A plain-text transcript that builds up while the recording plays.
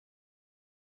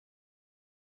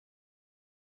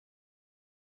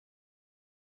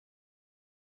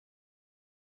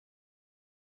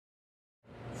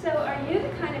So are you the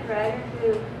kind of writer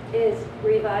who is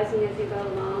revising as you go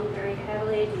along very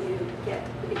heavily? Do you get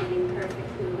the beginning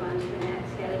perfect, move on to the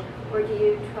next, get it? Or do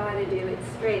you try to do it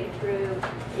straight through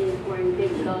or in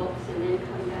big gulps and then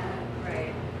come back?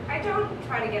 Right. I don't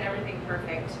try to get everything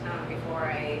perfect before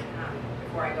I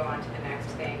go on to the next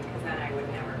thing, because then I would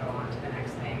never go on to the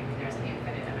next thing. I mean, there's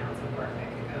infinite amounts of work that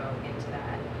could go into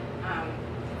that.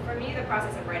 For me, the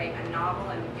process of writing a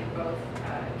novel in both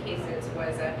cases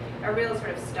was a real sort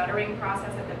of stuttering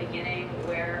process at the beginning,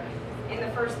 where in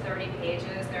the first 30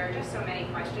 pages, there are just so many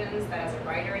questions that as a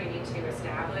writer you need to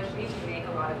establish. You need to make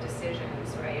a lot of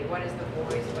decisions, right? What is the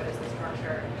voice? What is the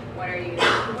structure? What are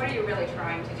you really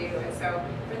trying to do? And so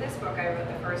for this book, I wrote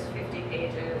the first 50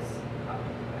 pages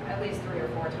at least 3 or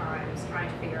 4 times,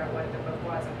 trying to figure out what the book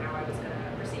was and how I was going to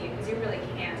proceed, because you really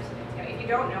can't. If you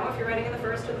don't know if you're writing in the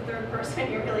first or the third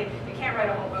person, you can't write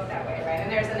a whole book that way, right?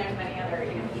 And there's many other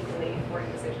equally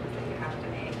important decisions that you have to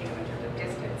make, in terms of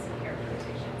distance and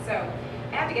characterization. So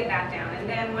I have to get that down, and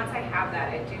then once I have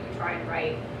that, I do try and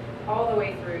write all the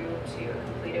way through to a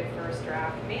completed first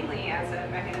draft, mainly as a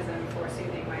mechanism for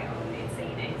soothing my own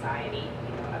insane anxiety,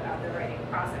 about the writing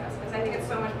process, because I think it's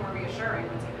so much more reassuring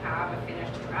once you have a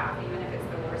finished draft, even if it's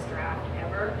the worst draft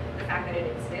ever. The fact that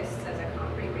it exists as a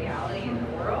concrete reality in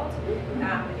the world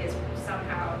is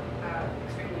somehow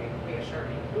extremely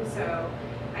reassuring. So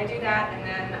I do that, and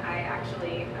then I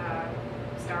actually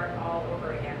start all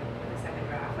over again with the second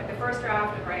draft. Like the first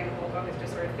draft of writing the whole book is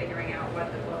just sort of figuring out what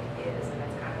the book is, and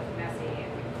it's kind of messy and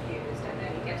confused. And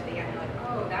then you get to the end, and you're like,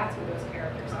 oh, that's who those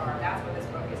characters are. That's what this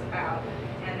book is about.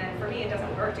 And then for me, it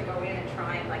doesn't work to go in and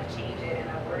try and change it in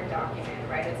a Word document,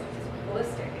 right? It's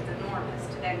holistic, it's enormous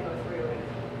to then go through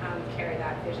and carry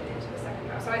that vision into the second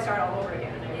draft. So I start all over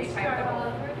again, and I retype the whole.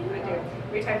 I do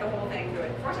retype the whole thing through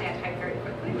it. Fortunately, I type very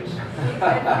quickly, which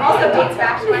also dates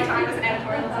back to my time as an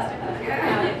editorial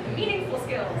assistant. Meaningful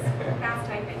skills, fast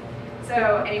typing.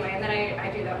 So anyway, and then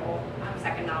I do the whole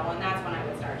second novel, and that's when I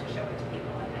would start to show it to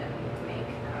people and then make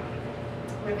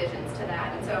revisions to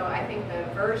that. And so I think the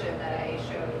version that I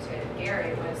showed to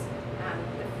Gary was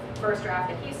the first draft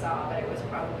that he saw, but it was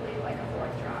probably like a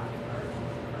 4th draft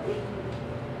for me.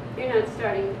 You're not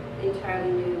starting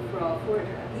entirely new for all 4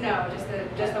 drafts? No,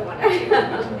 just the one or two.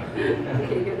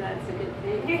 Okay, that's a good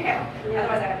thing. Yeah.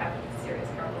 Otherwise I would have serious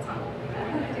carpal tunnel.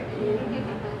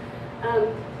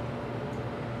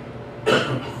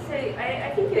 So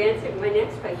I think you answered my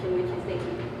next question, which is that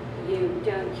you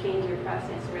don't change your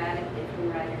process radically from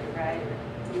writer to writer.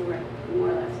 You work more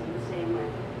or less in the same way.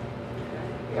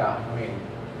 Yeah, I mean,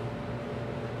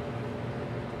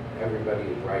 everybody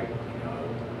is right.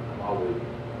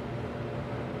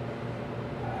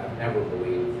 I've never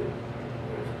believed that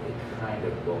there's a kind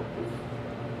of book that's,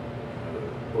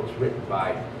 books written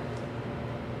by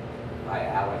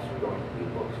Alix are going to be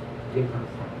books different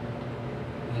from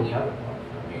any other book.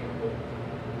 I mean,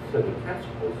 so the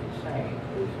principle is the same,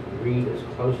 is you read as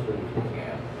closely as you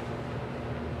can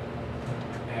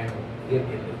and get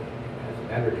into it. As an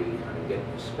editor, you kind of get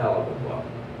the spell of the book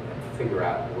and figure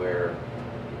out where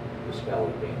the spell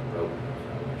is being broken in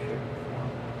some way, shape, or form.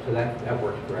 So that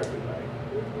works for everybody.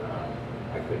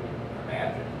 I couldn't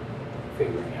imagine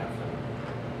figuring out some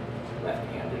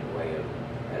left-handed way of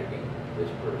editing this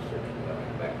person and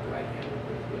going back to right-handed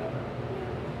with the other.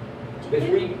 This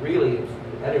really,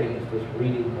 editing is just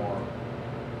reading more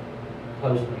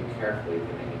closely and carefully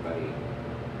than anybody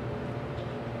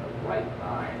of right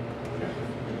mind.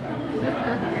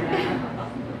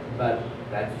 But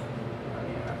that's, I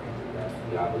think that's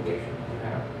the obligation you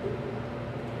have.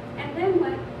 And then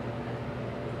what,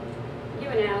 you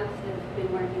and Alix have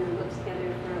been working on books together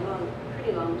for a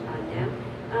pretty long time now.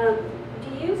 Do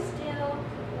you still,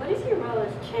 what is your role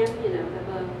as champion of the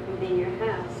book within your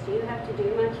house? Do you have to do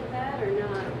much of that or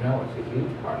not? No, it's a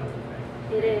huge part of the thing.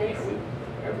 It is.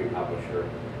 Every publisher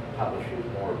publishes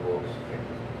more books and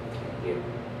get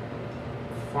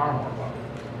far more books,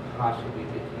 possibly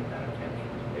get the amount of attention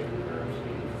they deserve. So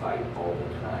you fight all the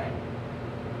time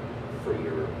for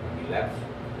your, that's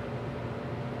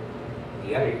the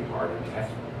editing part.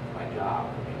 That's my job.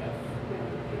 That's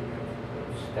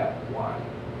step one.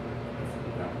 If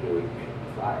you don't do it, you should be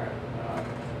fired.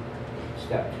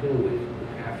 Step two is you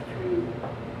have to,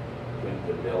 when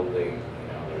the building,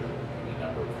 there's any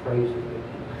number of phrases that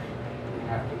you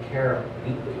have to care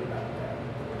deeply about that.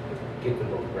 Get the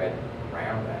book read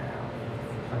around the house.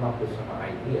 Come up with some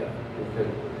idea,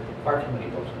 because far too many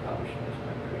books are published in this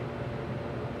country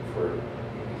for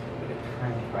anything but a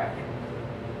tiny fraction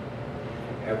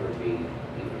to ever be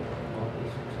even remotely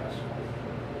successful.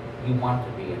 You want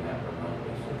to be in that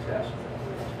remotely successful,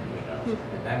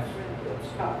 and that's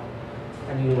tough.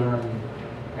 And you learn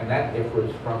And that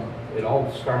differs from, it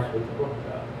all starts with the book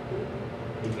though.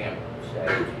 You can't say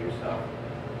to yourself,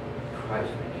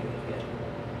 Christ, I need to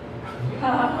get.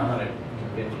 I'm going to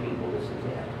convince people this is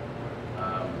it.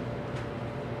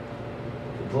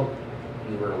 The book,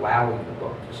 you were allowing the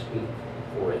book to speak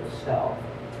for itself,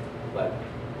 but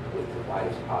with the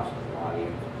widest possible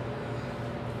audience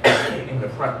in the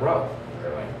front row,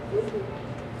 really.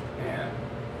 And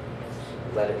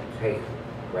let it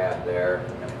grab there,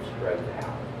 and then it spreads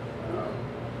out.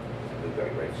 And we've got a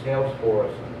great sales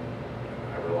force, and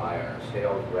I rely on our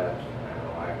sales reps, and I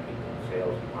rely on people in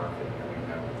sales and marketing. I mean,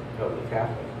 I'm totally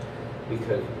Catholic,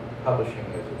 because publishing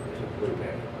is a blue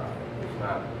enterprise. It's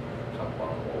not some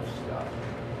bumble stuff.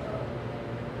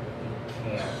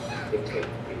 You can't dictate to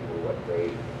people what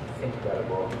they think about a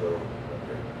book or what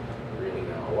they're really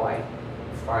going to like.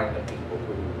 Find the people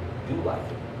who do like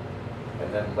it,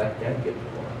 and then let them get to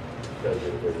work. So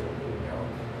that there's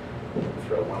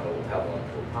throw one little pebble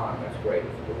into a pond, that's great.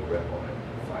 It's a little ripple, and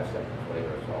 5 seconds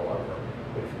later it's all over.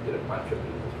 But if you get a bunch of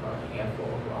people throwing a handful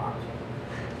of rocks,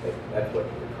 that's what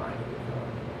you're trying to do.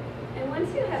 And once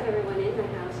you have everyone in the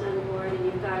house on board, and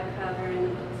you've got a cover,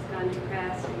 and the book's gone to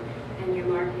press, and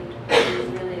your marketing department is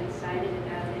really excited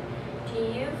about it, do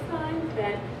you find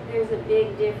that there's a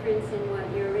big difference in what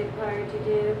you're required to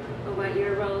do, or what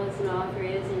your role as an author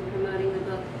is in promoting the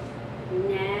book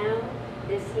now,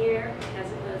 this year, as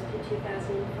opposed to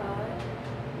 2005?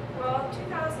 Well,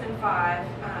 2005,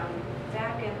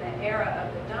 back in the era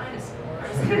of the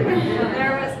dinosaurs,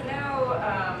 there was no,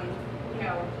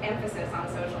 emphasis on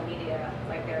social media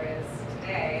like there is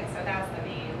today, and so that's the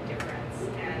main difference.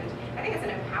 And I think it's an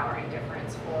empowering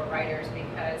difference for writers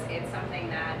because it's something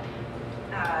that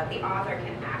the author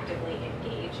can actively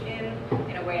engage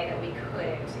in a way that we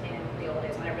couldn't in the old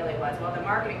days when it really was, well, the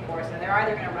marketing force, they're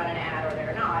either going to run an ad or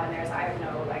they're not, and I have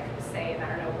no say in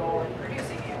that or no role in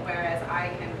producing it, whereas I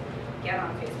can get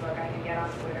on Facebook, I can get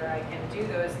on Twitter, I can do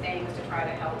those things to try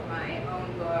to help my own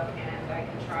book, and I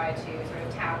can try to sort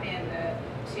of tap in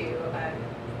to a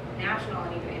national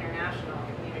and even international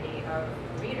community of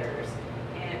readers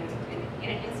in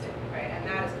an instant, right? And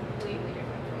that is completely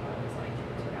different from what it was like in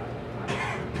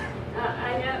 2005.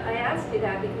 I asked you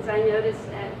that because I noticed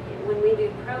that when we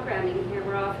do programming here,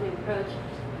 we're often approached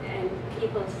and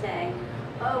people say,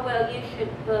 oh, well, you should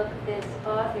book this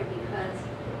author because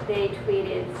they tweet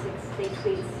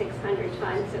 600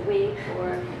 times a week,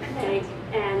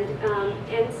 and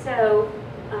so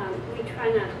we try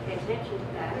not to pay attention to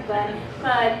that. But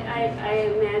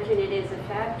I imagine it is a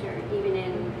factor even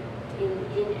in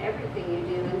everything you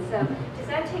do. And so, does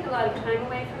that take a lot of time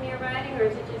away from your writing, or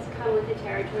does it just come with the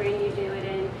territory and you do it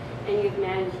and you've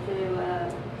managed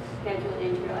to schedule it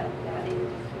into your life without any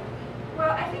disruption?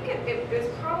 Well, I think it was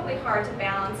probably hard to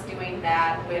balance doing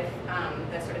that with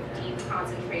the sort of deep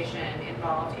concentration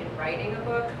involved in writing a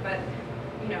book. But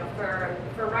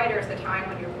for writers, the time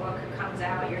when your book comes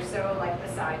out, you're so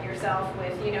beside yourself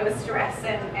with stress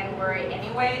and worry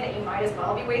anyway that you might as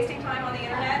well be wasting time on the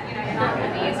internet. You're not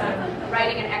going to be sort of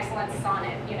writing an excellent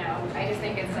sonnet. I just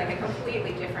think it's a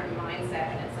completely different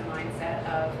mindset, and it's a mindset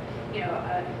of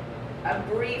a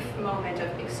brief moment of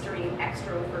extreme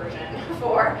extroversion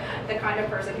for the kind of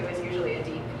person who is usually a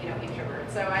deep, introvert.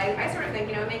 So I sort of think,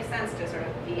 it makes sense to sort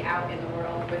of be out in the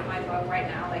world with my book right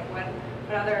now. Like what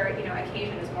other,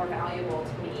 occasion is more valuable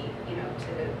to me,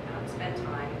 to spend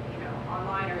time,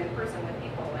 online or in person with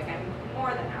people. Like I'm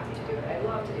more than happy to do it. I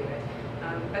love to do it.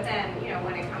 But then,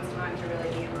 when it comes time to really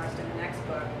be immersed in the next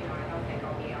book, I don't think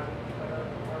I'll be on Twitter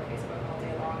or Facebook all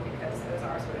day long because those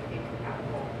are sort of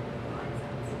incompatible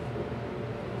mindsets.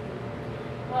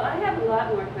 Well, I have a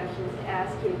lot more questions to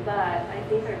ask you, but I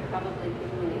think there are probably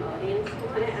people in the audience who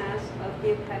want to ask a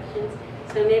few questions.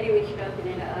 So maybe we should open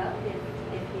it up if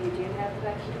you do have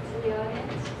questions in the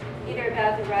audience, either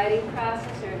about the writing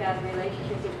process or about the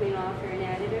relationship between author and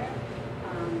editor.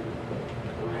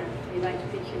 Or if you'd like to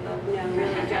pitch your book. No,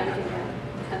 really don't do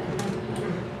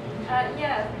that.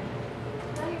 Yeah.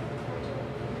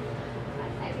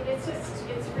 I mean, it's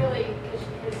really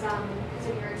because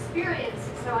of your experience.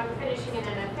 So I'm finishing an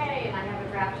MFA and I have a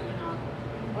draft of a novel.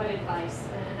 What advice,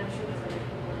 and I'm sure there's other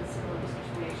people in a similar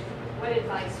situation, what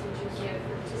advice would you give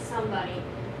to somebody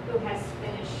who has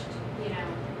finished,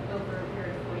 over a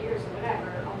period of 4 years or whatever,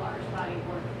 a large body of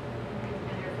work,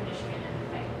 and they're finishing an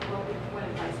MFA? What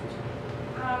advice would you give?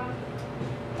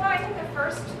 Well, I think the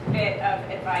first bit of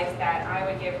advice that I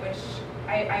would give, which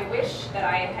I wish that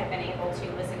I had been able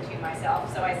to listen to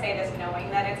myself. So I say this knowing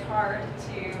that it's hard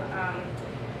to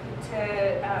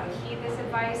heed this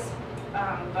advice.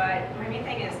 But my main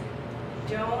thing is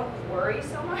don't worry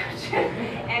so much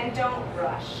and don't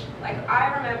rush. Like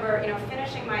I remember,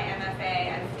 finishing my MFA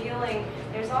and feeling,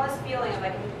 there's all this feeling of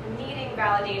like needing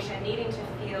validation, needing to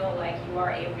feel like you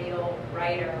are a real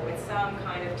writer with some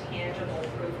kind of tangible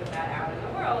proof of that out in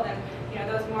the world. And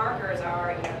those markers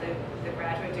are, the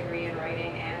graduate degree in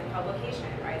writing and publication,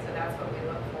 right? So that's what we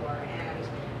look for.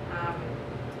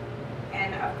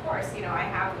 And of course, I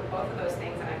have both of those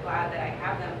things, and I'm glad that I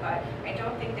have them, but I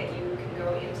don't think that you can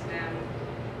go into them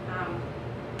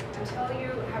until you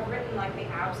have written like the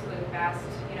absolute best,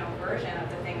 version of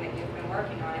the thing that you've been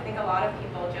working on. I think a lot of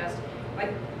people just,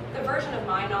 like, the version of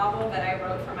my novel that I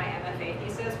wrote for my MFA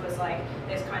thesis was like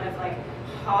this kind of like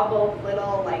hobbled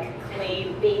little like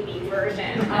clay baby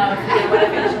version of what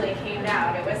eventually came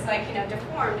out. It was like,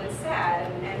 deformed and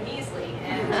sad and measly.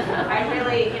 And I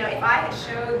really, if I had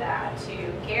showed that to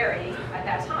Gary at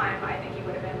that time, I think he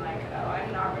would have been like, oh,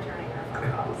 I'm not returning our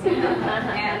phone calls.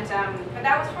 And, but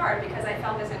that was hard because I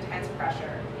felt this intense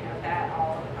pressure, that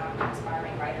all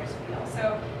aspiring writers feel.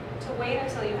 So to wait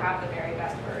until you have the very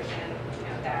best version,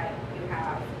 that you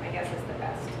have, I guess, is the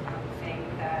best thing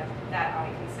that I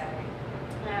can say.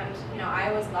 And,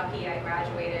 I was lucky. I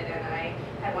graduated and I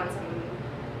had won some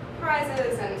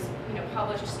prizes and,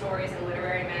 published stories in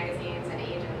literary magazines, and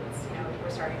agents, were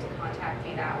starting to contact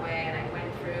me that way. And I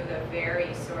went through the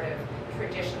very sort of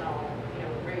traditional,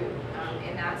 route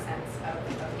in that sense of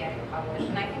getting published.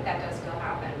 And I think that does still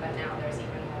happen, but now there's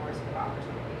even more sort of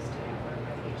opportunities to network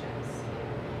with agents,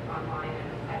 online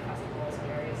and at festivals and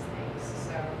various things.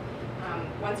 So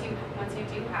once you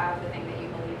do have the thing that you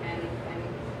believe in, then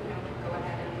go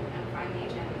ahead and find the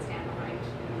agent and stand behind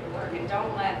your work. And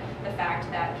don't let the fact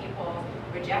that people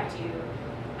reject you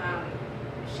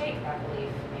shake that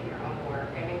belief in your own work.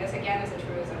 I mean, this again is a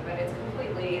truism, but it's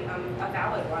completely a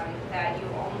valid one, that you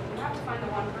have to find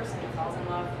the one person who falls in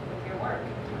love with your work.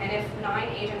 And if 9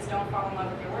 agents don't fall in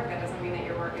love with your work, that doesn't mean that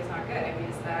your work is not good. It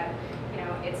means that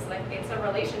it's a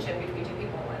relationship between two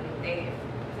people, and if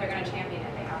they're going to champion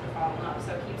it, they have to fall in love.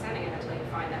 So keep sending it until you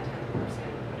find that 10th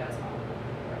person who does fall in love with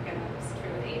your work. And it's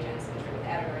true with agents and true with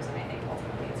editors, and I think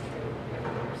ultimately it's true with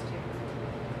readers too.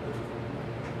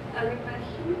 Other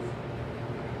questions?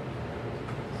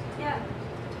 Yeah.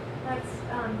 That's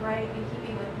right in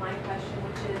keeping with my question,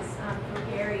 which is for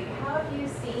Gary. How have you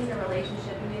seen the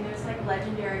relationship? I mean, there's like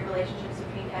legendary relationships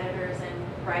between editors and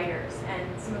writers, and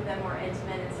some of them more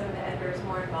intimate, and some of the editors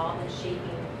more involved in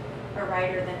shaping a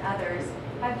writer than others.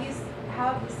 How have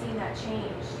you seen that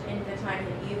change in the time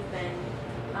that you've been?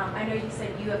 I know you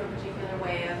said you have a particular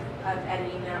way of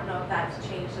editing. I don't know if that's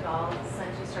changed at all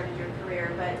since you started your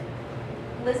career, but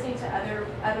listening to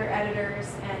other editors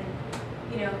and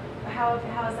how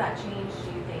has that changed,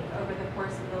 do you think, over the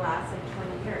course of the last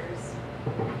 20 years?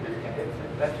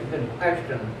 That's a good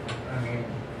question. I mean,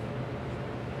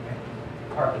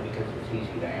 partly because it's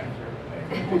easy to answer.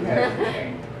 It hasn't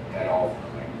changed at all for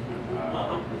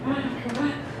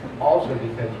me. Also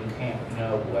because you can't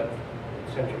know what,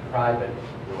 it's such a private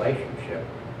relationship.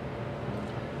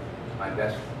 My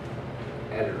best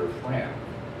editor friend,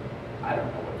 I don't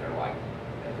know what they're like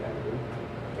as editors.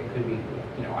 It could be,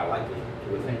 I like to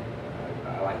think,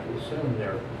 I like to assume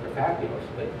they're fabulous,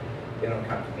 but they don't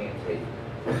come to me and say,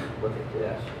 look at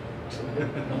this.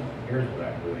 Here's what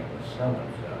I'm doing with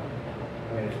so-and-so.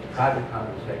 I mean, it's a private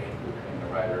conversation between the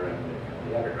writer and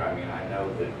the editor. I mean, I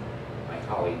know that my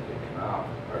colleagues at Knopf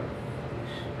are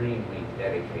extremely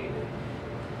dedicated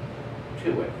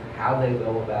to it. How they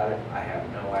go about it, I have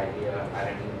no idea. I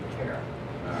don't even care.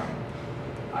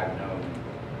 I've known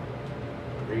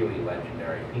really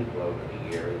legendary people over the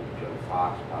years, Joe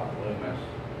Fox, Bob Loomis,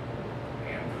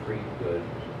 and Friedgood,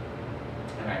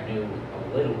 and I knew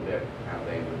a little bit how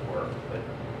they would work, but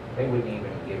they wouldn't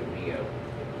even give me an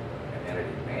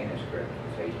edited manuscript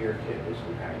and say, here kid, this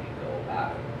is how you go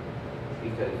about it.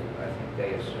 Because I think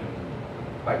they assume,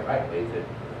 quite rightly, that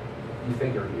you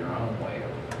figure your own way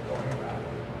of going about it.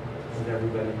 Because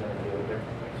everybody's going to do it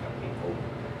differently. Some people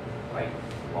like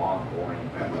long, boring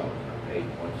memos on page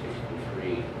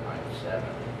 163, line 7.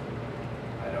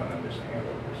 I don't understand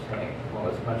what you're saying. Well,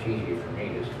 it's much easier for me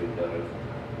just to go to,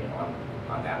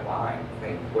 on that line,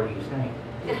 saying, what are you saying?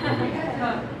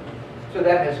 So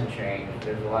that hasn't changed.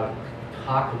 There's a lot of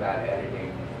talk about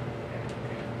editing, and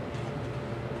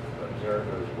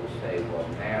observers will say, well,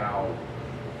 now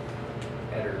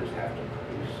editors have to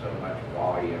produce so much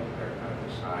volume, they're kind of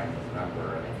assigned a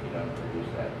number, and if you don't produce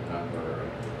that number,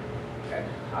 X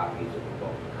copies of the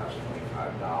book cost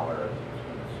 $25,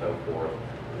 and so forth,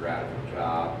 you're out of a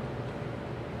job.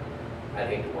 I'd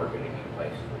hate to work at any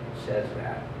place that says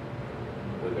that.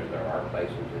 Whether there are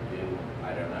places that do,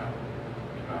 I don't know.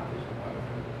 Knopf is one of them.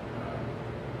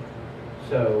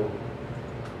 So,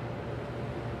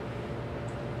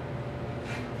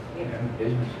 you know,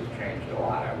 business has changed a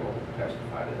lot. I will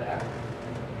testify to that.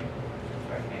 Since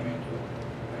I came into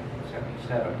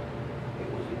 1977,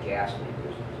 it was a gas leak.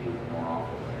 This is even more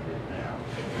awful than it is now.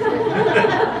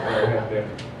 There have been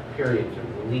periods of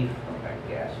relief from that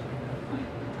gas leak.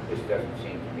 This doesn't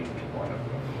seem to me to be one of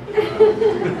them.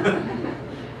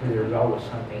 There's always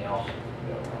something else to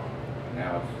go wrong. And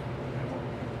now it's, you know,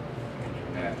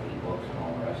 internet, e-books, and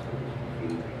all the rest of it is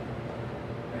confusing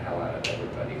the hell out of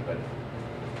everybody. But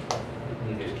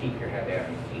you just keep your head down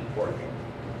and keep working.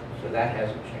 So that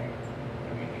hasn't changed.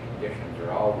 I mean, the conditions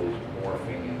are always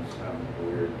morphing in some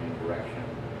weird new direction.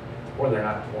 Or they're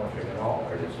not morphing at all.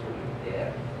 They're just sort of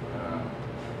dead.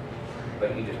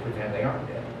 But you just pretend they aren't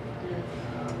dead.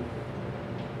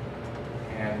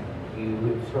 And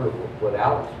you, sort of what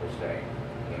Alix was saying,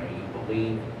 you know, you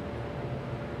believe,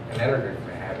 an editor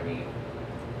doesn't have any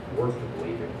work to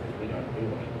believe in because we don't do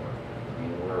any work. I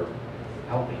mean, we're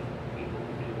helping people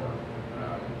to do work.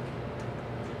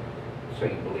 So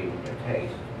you believe in your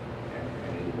taste, and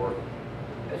you work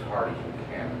as hard as you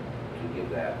can to give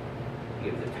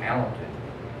the talented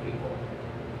people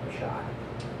a shot.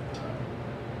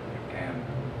 And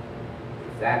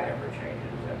if that ever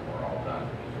changes, then we're all done,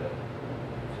 because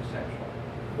it's essential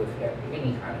with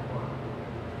any kind of work.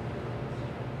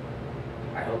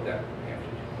 I hope that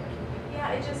answers your question. Yeah,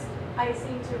 I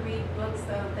seem to read books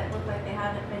though that look like they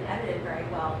haven't been edited very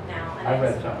well now. And I've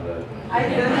read some of those. I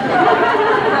didn't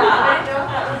know if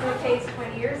that was the case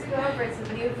 20 years ago, or it's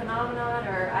a new phenomenon,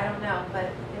 or I don't know, but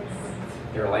it's...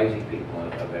 There are lazy people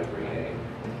of every age.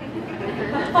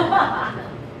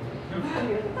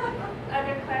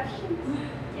 Other questions?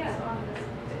 Yeah. So on this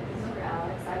for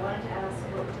Alix, I wanted to ask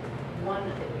what one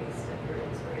at least of your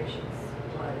inspirations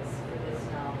was for this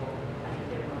novel. I mean,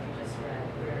 given what you just read,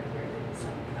 where did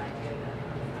some idea of that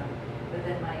come from? But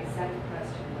then my second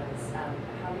question was,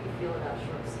 how do you feel about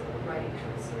writing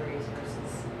short stories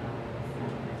versus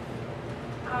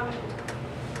novels?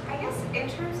 I guess in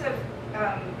terms of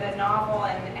the novel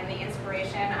and the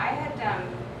inspiration, I had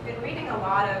been reading a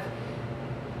lot of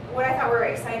what I thought were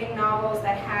exciting novels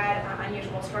that had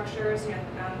unusual structures, you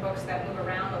know, books that move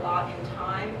around a lot in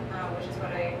time, which is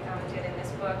what I did in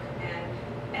this book,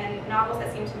 and novels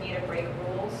that seemed to me to break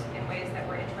rules in ways that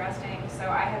were interesting. So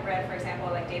I had read, for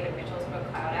example, like David Mitchell's book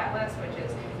Cloud Atlas, which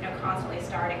is, you know, constantly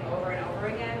starting over and over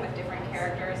again with different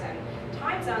characters and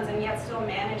time zones, and yet still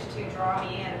managed to draw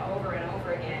me in over and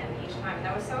over again each time. And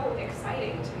that was so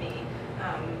exciting to me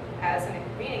as a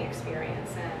reading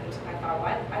experience. And I thought, well,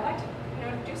 I'd like to, you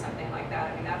know, do something like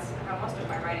that. I mean, that's how most of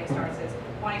my writing starts, is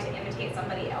wanting to imitate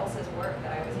somebody else's work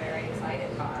that I was very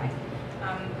excited by.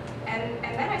 And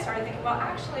then I started thinking, well,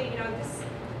 actually, you know,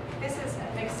 this is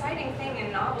an exciting thing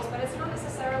in novels, but it's not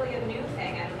necessarily a new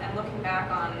thing. And looking back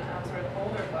on sort of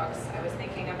older books, I was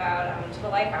thinking about To the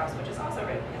Lighthouse, which is also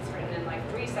written. It's written in like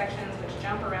 3 sections, which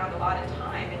jump around a lot in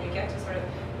time, and you get to sort of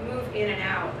move in and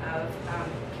out of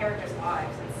characters'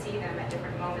 lives and see them at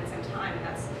different moments in time. And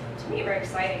that's, to me, very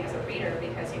exciting as a reader,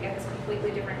 because you get this completely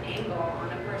different angle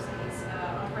on a person's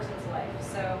life.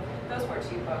 So those were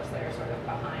 2 books that are sort of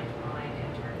behind mine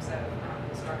in terms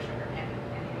of structure and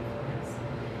influence.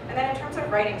 And then in terms of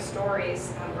writing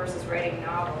stories versus writing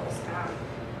novels,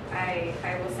 I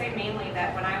will say mainly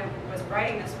that when I was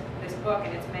writing this book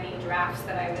and its many drafts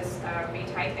that I was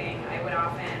retyping, I would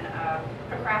often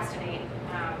procrastinate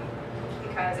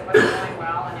because it wasn't going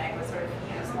well, and I was sort of,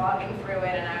 you know, slogging through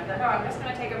it, and I was like, oh, I'm just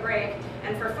going to take a break,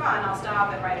 and for fun, I'll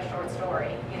stop and write a short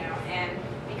story, you know. And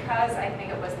because I think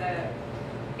it was the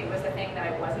thing that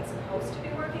I wasn't supposed to be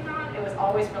working on, it was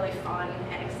always really fun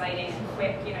and exciting and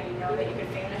quick. You know that you could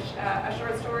finish a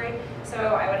short story. So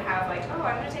I would have like, oh,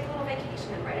 I'm going to take a little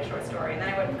vacation and write a short story, and then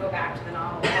I would go back to the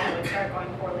novel, and it would start going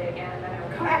poorly again, and then I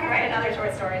would go back and write another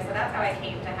short story. So that's how I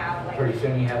came to have like. Pretty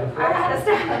soon you have a I had a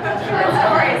stack of short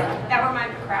stories that were my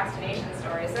procrastination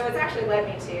stories. So it's actually led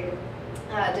me to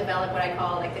develop what I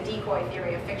call like the decoy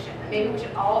theory of fiction. And maybe we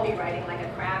should all be writing like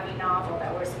a crappy novel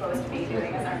that we're supposed to be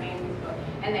doing as our main book,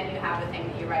 and then you have the thing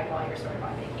that you write while you're sort of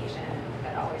on vacation, and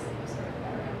that always seems sort of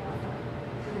better and more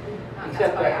fun.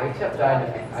 Except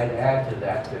I'd add to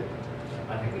that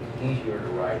I think it's easier to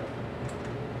write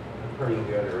a pretty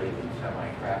good or even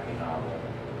semi-crappy novel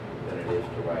than it is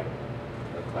to write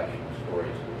a collection of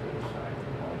stories with good assigned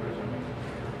numbers. I mean,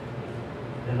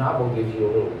 the novel gives you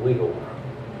a little wiggle room.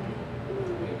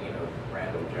 You know,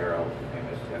 Randall Jarrell's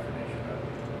famous definition of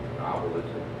novel is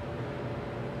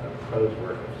a prose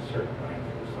work of a certain length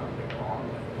with something wrong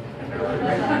with it. And there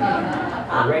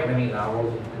are a great many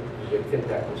novels that fit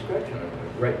that description. There are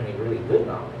a great many really good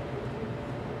novels.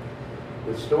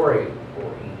 With story,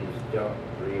 employees don't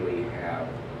really have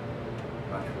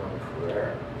much room for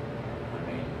error.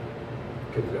 I mean,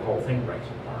 because the whole thing breaks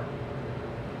apart.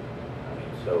 I mean,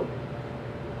 so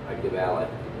I give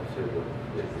Alix,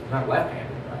 it's not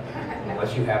left-handed, right?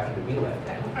 Unless you happen to be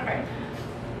left-handed. Right.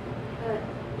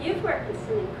 You've worked with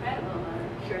some incredible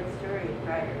short story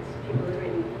writers, people who've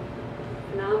written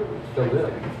phenomenal Still short do.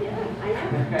 stories. Yeah, I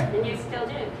know, and you still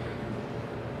do.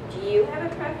 Do you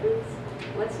have a preference?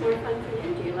 What's more fun for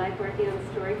you? Do you like working on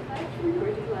a story collection,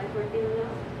 or do you like working on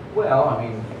novels? Well, I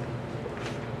mean,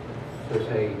 so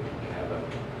say you have a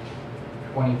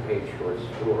 20-page short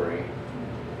story,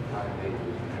 5 pages in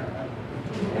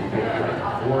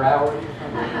there, 4 hours or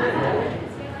something,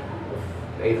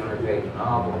 800-page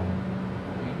novel.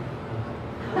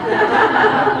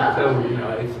 So, you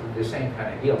know, it's the same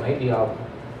kind of deal. Maybe I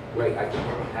can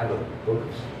have a book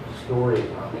of stories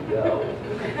on the go,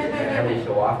 and every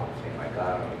so often say, my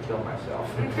God, I'm going to kill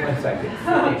myself unless I can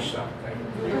finish something.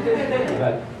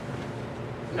 But,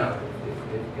 no,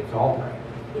 it's all right.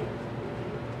 Yeah.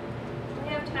 We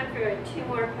have time for 2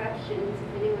 more questions,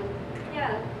 if anyone.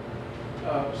 Yeah. I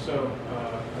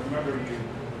remember you,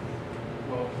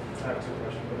 well, I have 2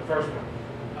 questions, but the first one,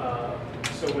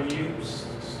 so when you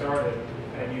started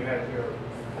and you had your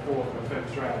 4th or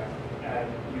 5th draft and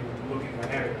you were looking for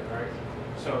an editor, right?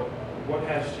 So what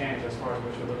has changed as far as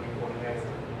what you're looking for in an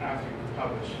editor after you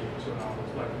publish your 2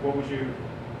 novels? Like, what would you,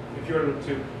 if you were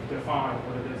to define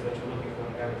what it is that you're looking for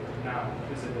in an editor now,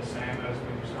 is it the same as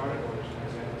when you started, or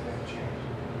has anything changed?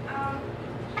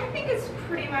 I think it's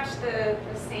pretty much the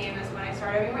same as when I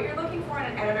started. I mean, what you're looking for in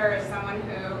an editor is someone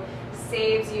who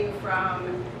saves you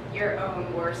from your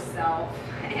own worst self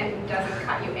and doesn't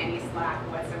cut you any slack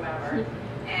whatsoever.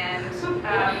 And it's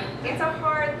a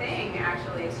hard thing,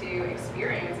 actually, to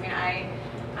experience. I mean, I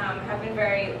have been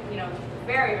very,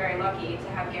 very, very lucky to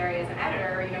have Gary as an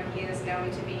editor. You know, he is known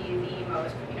to be the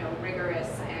most, rigorous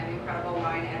and incredible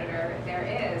wine editor there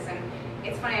is. And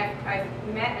it's funny, I've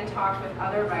met and talked with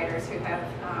other writers who have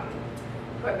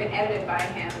been edited by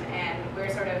him, and we're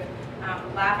sort of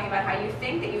laughing about how you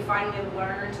think that you finally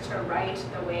learned to write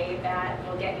the way that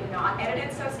will get you not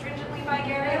edited so stringently by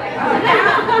Gary. Like, oh,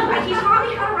 now he taught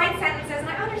me how to write sentences, and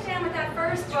I understand with that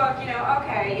first book,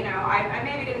 okay, I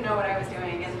maybe didn't know what I was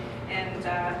doing, and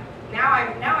now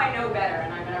I know better,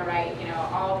 and I'm going to write,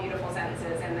 all beautiful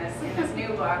sentences in this new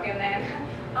book, and then,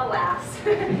 alas,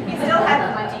 he still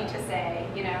had plenty to say,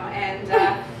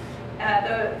 and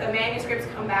the manuscripts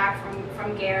come back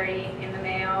from Gary in the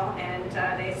mail, and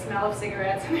they smell of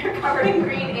cigarettes, and they're covered in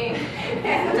green ink,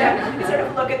 and you sort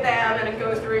of look at them, and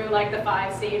go through like the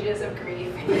 5 stages of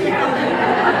grief,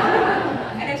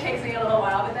 and it takes me a little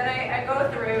while, but then I go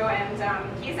through, and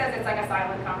he says it's like a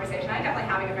silent conversation. I'm definitely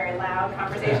having a very loud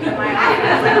conversation in my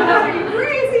office, like, oh, are you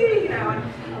crazy, and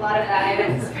a lot of that,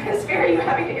 it's very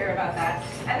happy to hear about that.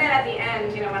 And then at the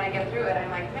end, when I get through it,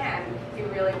 I'm like, man, you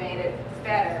really made it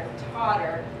better,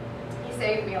 tauter. He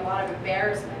saved me a lot of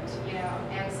embarrassment,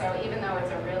 and so even though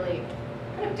it's a really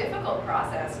kind of difficult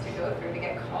process to go through, to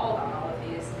get called on all of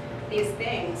these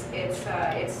things, it's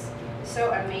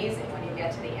so amazing when you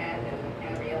get to the end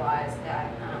and realize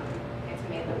that it's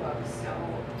made the book so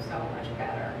much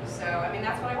better. So, I mean,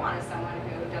 that's what I want, is someone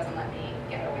who doesn't let me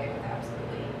get away with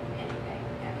absolutely anything,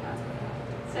 and that's what I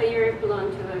want. So you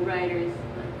belong to a writer's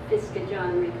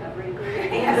Fisketjon recovery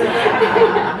group? Yes.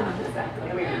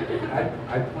 Exactly.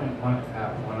 I point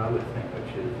out one other thing,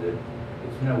 which is that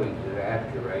it's no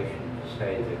exaggeration to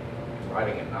say that in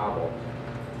writing a novel,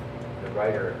 the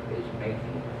writer is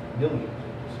making millions of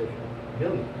decisions.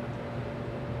 Millions.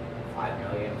 5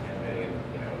 million, 10 million,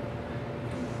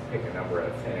 pick a number out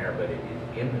of thin air, but it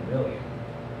is in the million.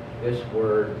 This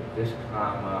word, this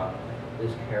comma,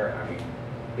 this character, I mean,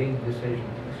 big decisions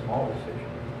and small decisions.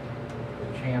 The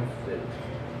chance that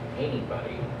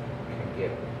anybody can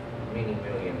get many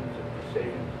millions of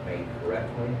decisions made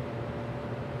correctly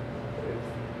is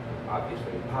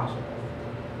obviously impossible.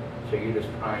 So you're just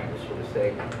trying to sort of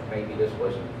say, maybe this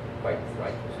wasn't quite the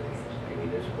right decision, maybe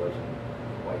this wasn't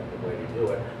quite the way to do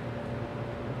it,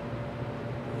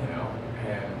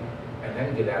 and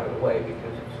then get out of the way,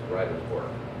 because it's the writer's work. I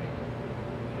mean,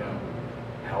 you don't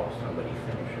help somebody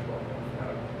finish a book. It's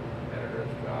not an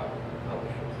editor's job, a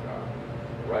publisher's job.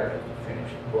 The writer has to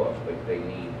finish the book, but there's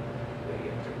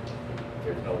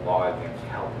no law against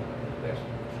helping them as best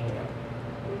you can.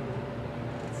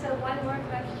 So one more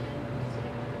question?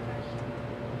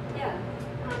 Yeah.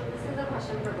 This is a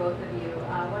question for both of you.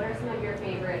 What are some of your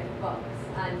favorite books?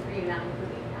 And for you, not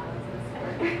including Alix's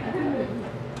work.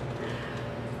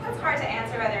 That's hard to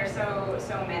answer, but there's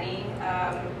so many.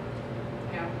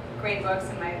 great books,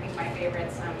 and I think my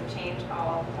favorites change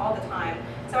all the time.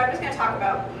 So I'm just going to talk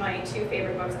about my 2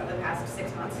 favorite books of the past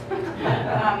 6 months,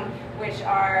 which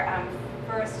are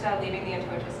first Leaving the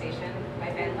Atocha Station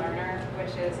by Ben Lerner,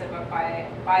 which is a book by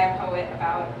a poet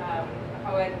about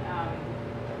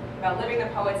about living the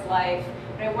poet's life,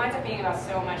 but it winds up being about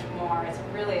so much more. It's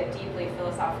really a deeply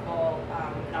philosophical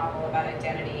novel about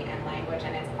identity and language,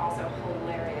 and it's also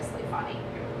hilariously funny.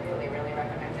 I really, really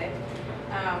recommend it.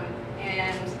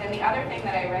 And then the other thing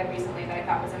that I read recently that I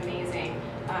thought was amazing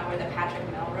were the Patrick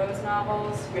Melrose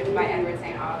novels, written by Edward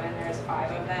St. Aubin. There's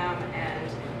 5 of them,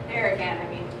 and there again, I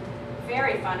mean,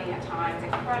 very funny at times,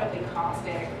 incredibly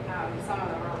caustic. Some of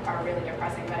them are really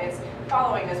depressing, but it's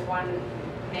following this one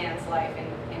man's life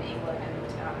in England, and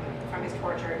from his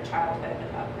tortured childhood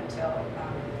up until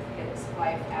his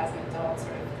life as an adult,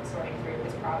 sort of sorting through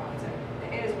his problems.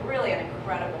 And it is really an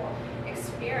incredible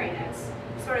experience,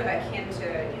 sort of akin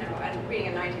to, reading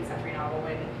a 19th century novel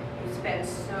when you spend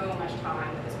so much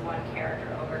time with this one character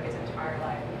over his entire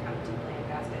life and become deeply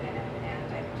invested in it.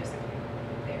 And I just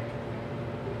there.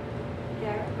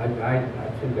 Yeah. I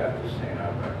too got the St.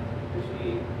 Aubin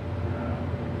disease,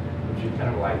 which is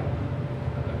kind of like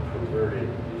a perverted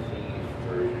disease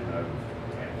version of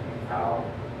Anthony Powell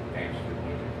gangster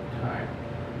music at the time.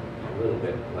 A little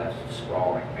bit less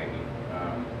sprawling, maybe.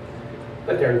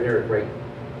 But they're great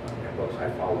books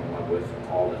I fall in love with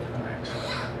all the time.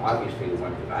 Obviously, the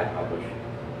ones that I publish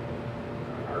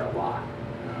are a lot.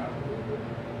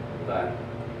 But,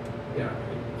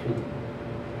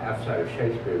 outside of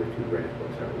Shakespeare, the 2 greatest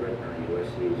books I've written are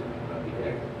Ulysses and Moby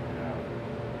Dick.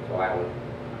 So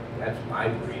that's my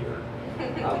breather.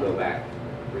 I'll go back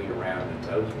and read around in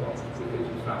those books because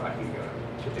it's not like you're going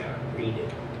to sit down and read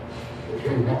it. It's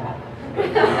too long.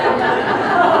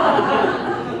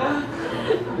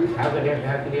 How could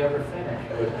he ever finish?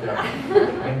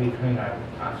 But in between, I'm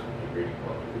constantly reading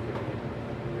books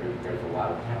because there's a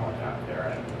lot of talent out there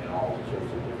in all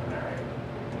sorts of different areas.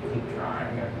 You keep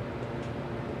trying,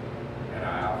 and I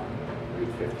often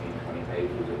read 15, 20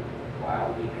 pages of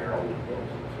wildly heralded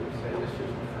books and sort of say, this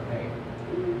isn't for me.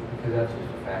 Because that's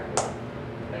just a fact of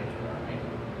nature. I mean,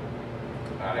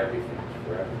 not everything is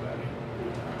for everybody.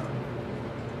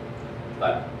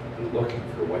 But looking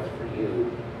for what's for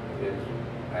you is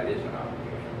an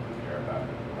obligation to care about